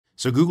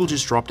So Google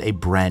just dropped a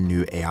brand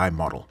new AI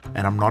model,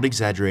 and I'm not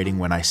exaggerating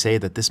when I say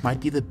that this might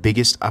be the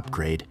biggest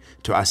upgrade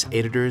to us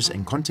editors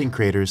and content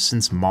creators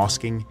since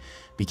masking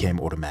became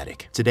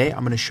automatic. Today,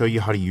 I'm going to show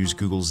you how to use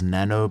Google's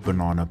Nano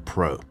Banana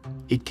Pro.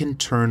 It can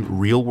turn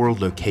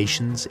real-world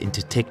locations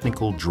into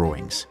technical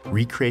drawings,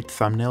 recreate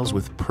thumbnails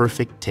with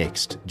perfect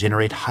text,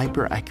 generate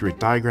hyper-accurate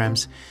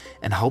diagrams,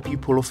 and help you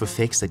pull off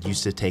effects that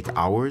used to take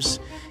hours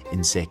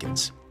in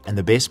seconds. And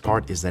the best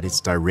part is that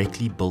it's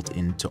directly built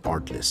into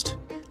Artlist.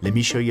 Let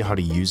me show you how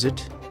to use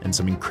it and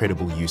some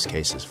incredible use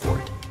cases for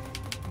it.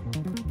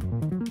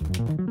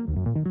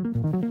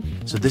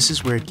 So this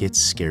is where it gets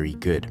scary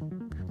good.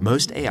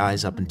 Most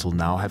AIs up until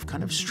now have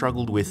kind of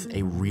struggled with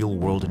a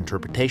real-world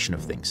interpretation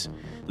of things.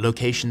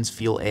 Locations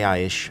feel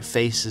AI-ish,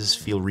 faces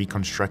feel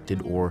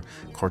reconstructed or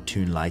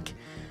cartoon-like.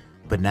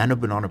 But Nano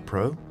Banana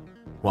Pro,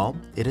 well,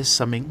 it is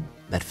something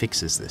that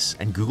fixes this,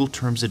 and Google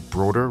terms it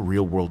broader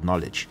real-world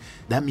knowledge.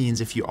 That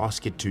means if you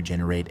ask it to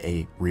generate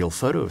a real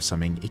photo of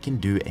something, it can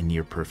do a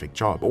near-perfect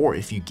job. Or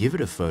if you give it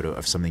a photo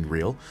of something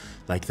real,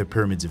 like the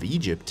pyramids of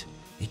Egypt,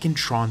 it can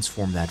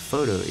transform that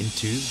photo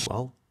into,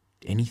 well,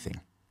 anything.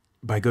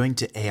 By going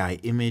to AI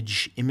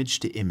image,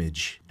 image to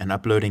image, and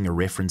uploading a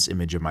reference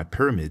image of my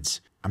pyramids,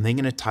 I'm then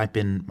going to type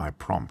in my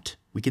prompt.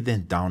 We could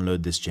then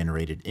download this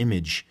generated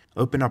image,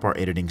 open up our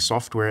editing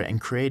software, and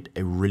create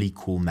a really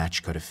cool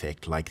match cut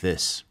effect like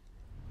this.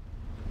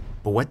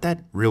 But what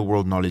that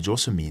real-world knowledge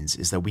also means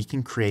is that we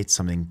can create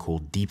something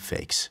called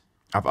deepfakes.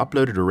 I've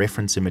uploaded a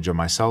reference image of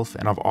myself,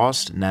 and I've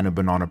asked Nano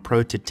Banana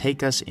Pro to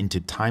take us into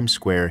Times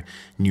Square,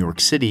 New York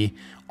City,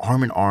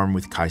 arm in arm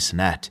with Kai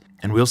Cenat.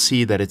 And we'll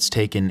see that it's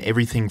taken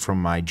everything from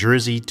my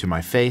jersey to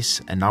my face,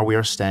 and now we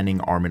are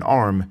standing arm in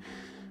arm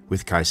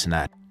with Kai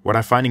Cenat. What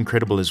I find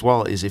incredible as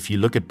well is if you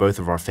look at both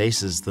of our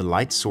faces, the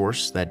light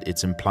source that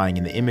it's implying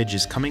in the image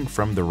is coming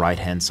from the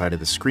right-hand side of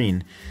the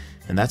screen,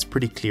 and that's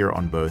pretty clear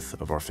on both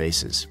of our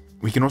faces.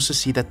 We can also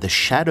see that the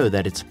shadow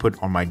that it's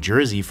put on my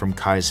jersey from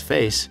Kai's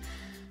face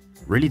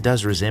really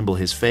does resemble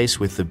his face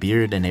with the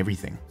beard and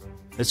everything.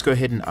 Let's go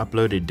ahead and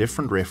upload a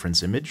different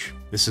reference image.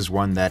 This is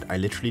one that I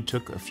literally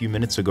took a few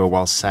minutes ago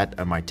while sat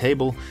at my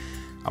table.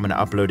 I'm going to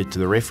upload it to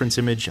the reference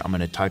image. I'm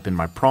going to type in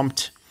my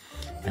prompt.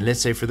 And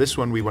let's say for this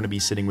one, we want to be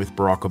sitting with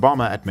Barack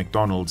Obama at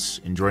McDonald's,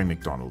 enjoying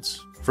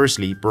McDonald's.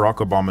 Firstly, Barack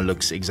Obama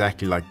looks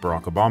exactly like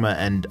Barack Obama,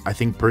 and I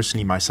think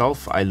personally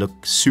myself, I look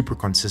super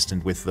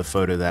consistent with the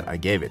photo that I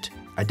gave it.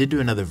 I did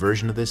do another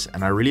version of this,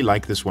 and I really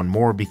like this one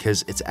more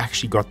because it's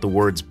actually got the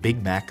words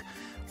Big Mac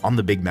on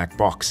the Big Mac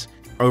box.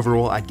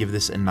 Overall, I'd give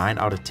this a 9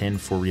 out of 10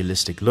 for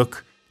realistic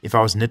look. If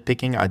I was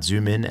nitpicking, I'd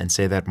zoom in and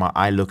say that my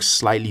eye looks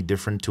slightly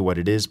different to what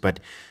it is, but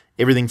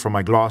everything from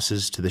my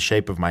glasses to the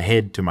shape of my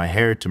head to my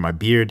hair to my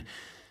beard,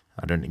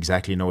 I don't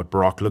exactly know what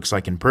Barack looks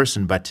like in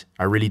person, but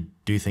I really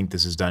do think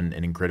this has done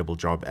an incredible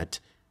job at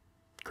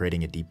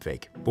creating a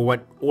deepfake. But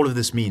what all of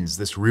this means,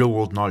 this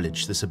real-world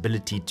knowledge, this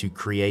ability to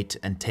create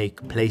and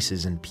take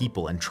places and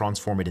people and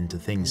transform it into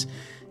things,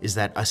 is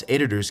that us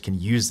editors can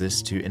use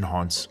this to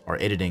enhance our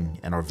editing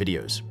and our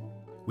videos.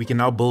 We can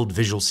now build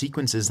visual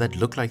sequences that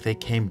look like they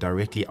came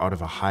directly out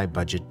of a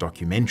high-budget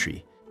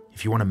documentary.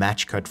 If you want to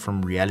match cut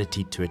from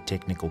reality to a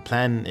technical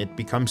plan, it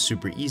becomes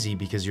super easy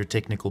because your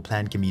technical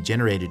plan can be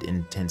generated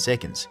in 10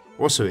 seconds.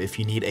 Also, if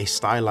you need a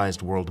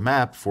stylized world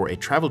map for a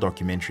travel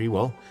documentary,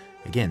 well,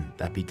 again,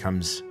 that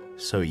becomes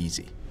so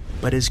easy.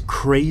 But as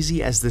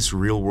crazy as this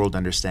real-world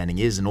understanding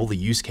is and all the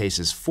use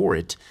cases for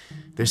it,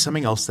 there's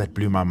something else that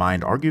blew my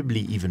mind,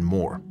 arguably even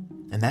more.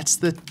 And that's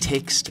the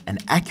text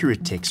and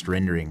accurate text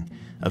rendering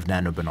of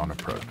Nano Banana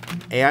Pro.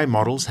 AI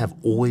models have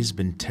always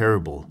been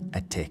terrible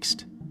at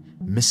text.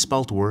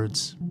 Misspelt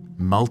words,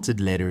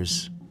 melted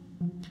letters,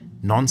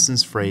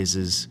 nonsense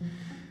phrases,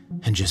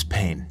 and just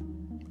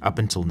pain, up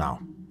until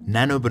now.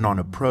 Nano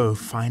Banana Pro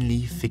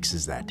finally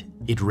fixes that.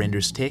 It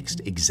renders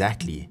text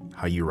exactly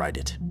how you write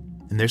it.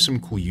 And there's some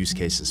cool use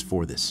cases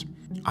for this.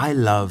 I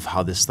love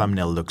how this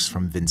thumbnail looks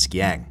from Vince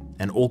Yang,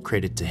 and all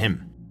credit to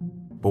him.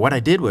 But what I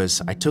did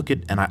was I took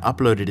it and I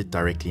uploaded it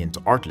directly into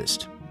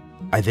Artlist.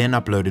 I then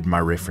uploaded my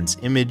reference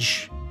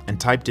image and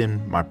typed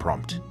in my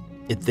prompt.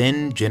 It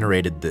then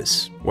generated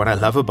this. What I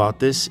love about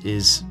this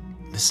is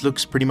this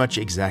looks pretty much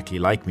exactly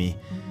like me.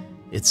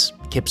 It's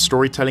kept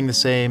storytelling the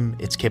same,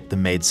 it's kept the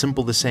made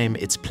simple the same,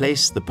 it's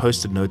placed the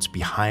post-it notes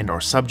behind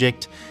our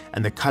subject,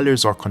 and the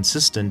colors are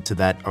consistent to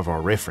that of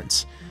our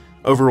reference.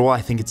 Overall,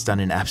 I think it's done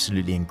an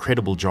absolutely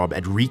incredible job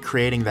at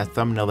recreating that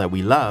thumbnail that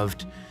we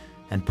loved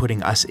and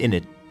putting us in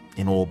it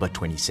in all but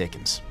 20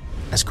 seconds.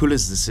 As cool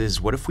as this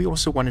is, what if we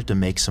also wanted to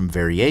make some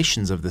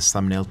variations of this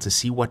thumbnail to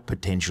see what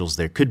potentials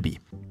there could be?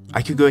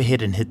 I could go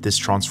ahead and hit this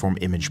transform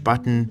image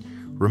button,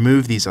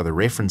 remove these other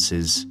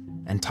references,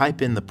 and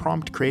type in the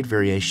prompt create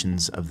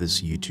variations of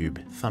this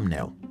YouTube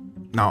thumbnail.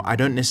 Now, I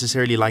don't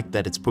necessarily like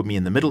that it's put me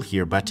in the middle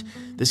here, but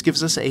this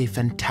gives us a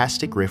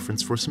fantastic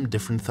reference for some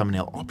different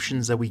thumbnail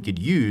options that we could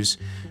use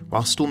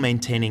while still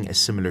maintaining a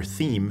similar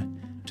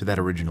theme to that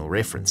original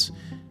reference.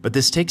 But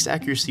this text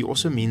accuracy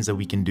also means that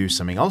we can do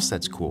something else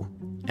that's cool.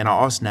 And I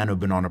asked Nano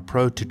Banana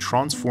Pro to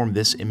transform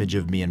this image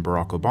of me and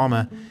Barack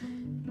Obama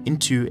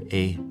into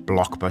a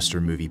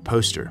blockbuster movie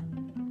poster.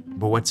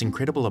 But what's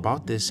incredible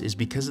about this is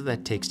because of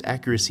that text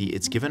accuracy,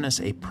 it's given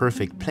us a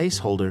perfect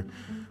placeholder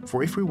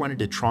for if we wanted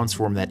to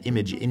transform that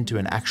image into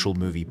an actual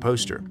movie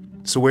poster.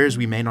 So whereas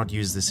we may not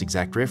use this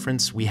exact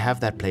reference, we have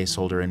that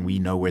placeholder and we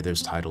know where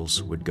those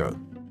titles would go.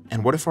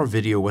 And what if our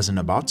video wasn't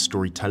about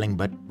storytelling,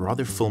 but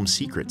rather film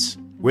secrets?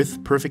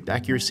 With perfect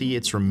accuracy,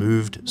 it's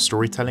removed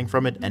storytelling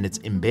from it and it's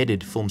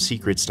embedded film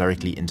secrets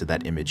directly into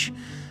that image.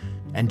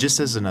 And just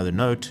as another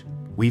note,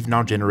 we've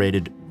now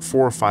generated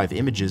 4 or 5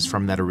 images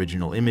from that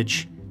original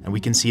image, and we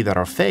can see that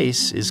our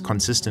face is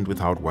consistent with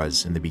how it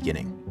was in the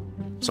beginning.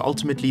 So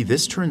ultimately,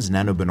 this turns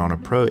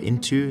NanoBanana Pro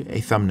into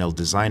a thumbnail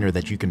designer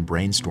that you can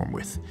brainstorm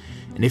with.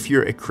 And if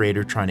you're a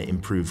creator trying to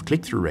improve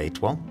click-through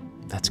rate, well,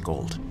 that's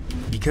gold.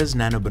 Because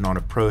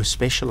NanoBanana Pro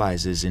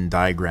specializes in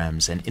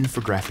diagrams and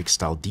infographic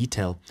style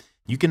detail,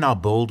 you can now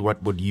build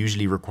what would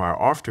usually require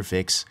After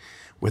Effects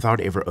without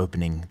ever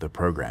opening the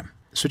program.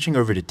 Switching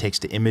over to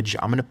text to image,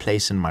 I'm going to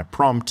place in my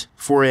prompt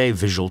for a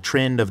visual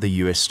trend of the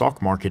US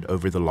stock market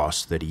over the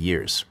last 30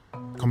 years.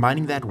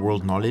 Combining that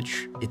world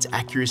knowledge, its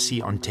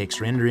accuracy on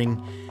text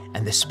rendering,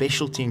 and the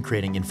specialty in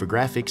creating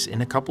infographics,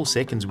 in a couple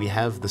seconds we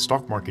have the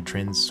stock market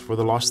trends for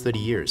the last 30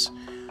 years.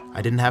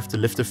 I didn't have to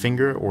lift a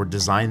finger or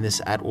design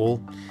this at all.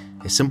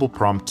 A simple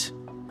prompt,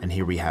 and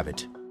here we have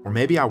it. Or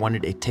maybe I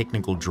wanted a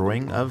technical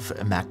drawing of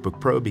a MacBook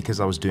Pro because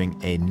I was doing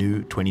a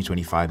new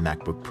 2025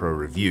 MacBook Pro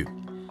review.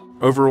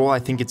 Overall, I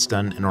think it's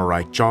done an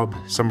alright job.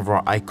 Some of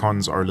our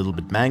icons are a little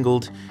bit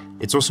mangled.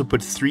 It's also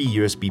put 3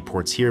 USB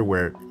ports here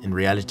where in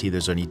reality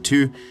there's only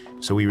 2,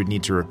 so we would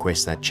need to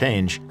request that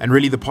change. And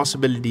really the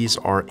possibilities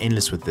are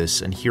endless with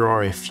this, and here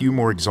are a few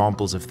more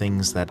examples of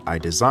things that I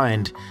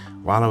designed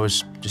while I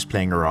was just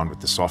playing around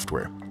with the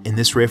software. In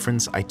this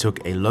reference, I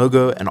took a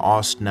logo and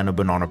asked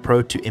NanoBanana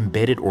Pro to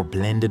embed it or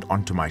blend it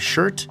onto my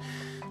shirt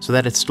so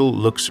that it still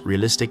looks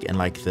realistic and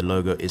like the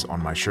logo is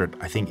on my shirt.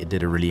 I think it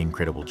did a really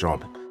incredible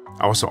job.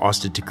 I also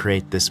asked it to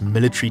create this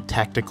military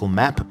tactical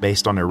map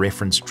based on a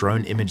reference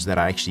drone image that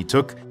I actually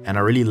took, and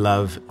I really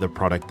love the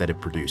product that it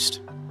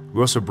produced. We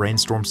also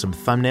brainstormed some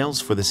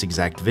thumbnails for this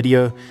exact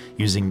video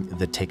using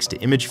the text to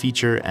image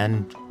feature,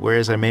 and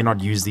whereas I may not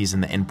use these in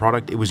the end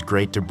product, it was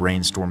great to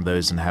brainstorm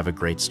those and have a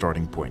great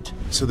starting point.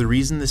 So the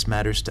reason this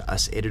matters to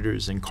us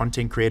editors and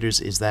content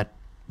creators is that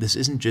this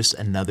isn't just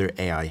another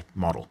AI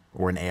model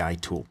or an AI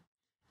tool.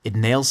 It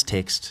nails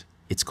text,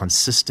 it's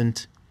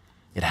consistent,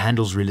 it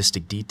handles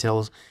realistic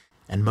details,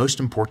 and most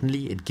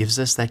importantly, it gives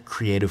us that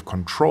creative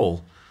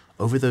control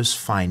over those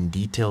fine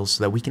details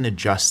so that we can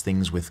adjust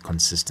things with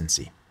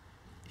consistency.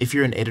 If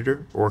you're an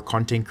editor or a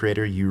content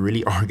creator, you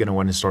really are going to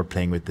want to start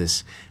playing with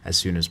this as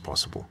soon as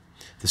possible.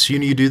 The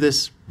sooner you do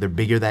this, the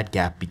bigger that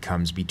gap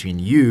becomes between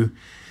you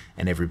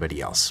and everybody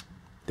else.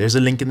 There's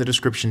a link in the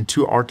description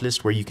to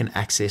Artlist where you can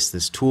access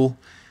this tool,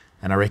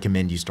 and I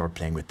recommend you start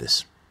playing with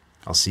this.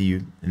 I'll see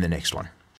you in the next one.